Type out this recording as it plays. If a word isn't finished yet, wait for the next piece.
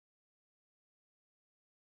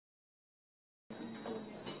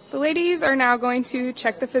The ladies are now going to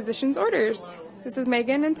check the physician's orders. This is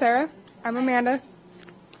Megan and Sarah. I'm Amanda.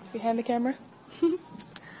 Behind the camera.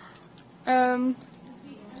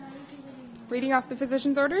 Reading off the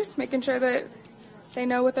physician's orders, making sure that they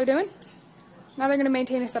know what they're doing. Now they're going to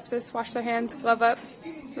maintain asepsis, wash their hands, glove up.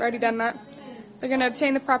 You've already done that. They're going to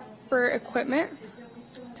obtain the proper equipment.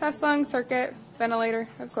 Test lung, circuit, ventilator,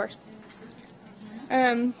 of course.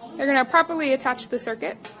 They're going to properly attach the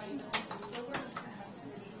circuit.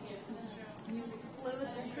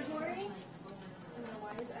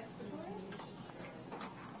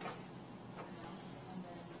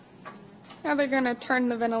 Now they're going to turn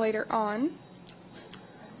the ventilator on,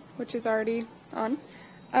 which is already on.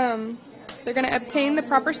 They're going to obtain the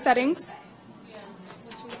proper settings.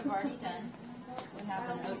 Which we've already done. We have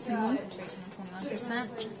an O2 concentration of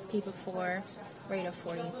 21%, PEEP of 4, rate of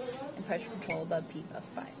 40, and pressure control above PEEP of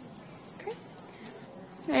 5. Okay.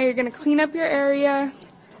 Now you're going to clean up your area,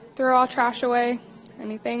 throw all trash away,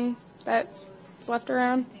 anything that's left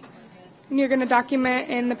around, and you're going to document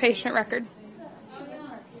in the patient record.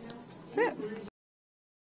 That's it.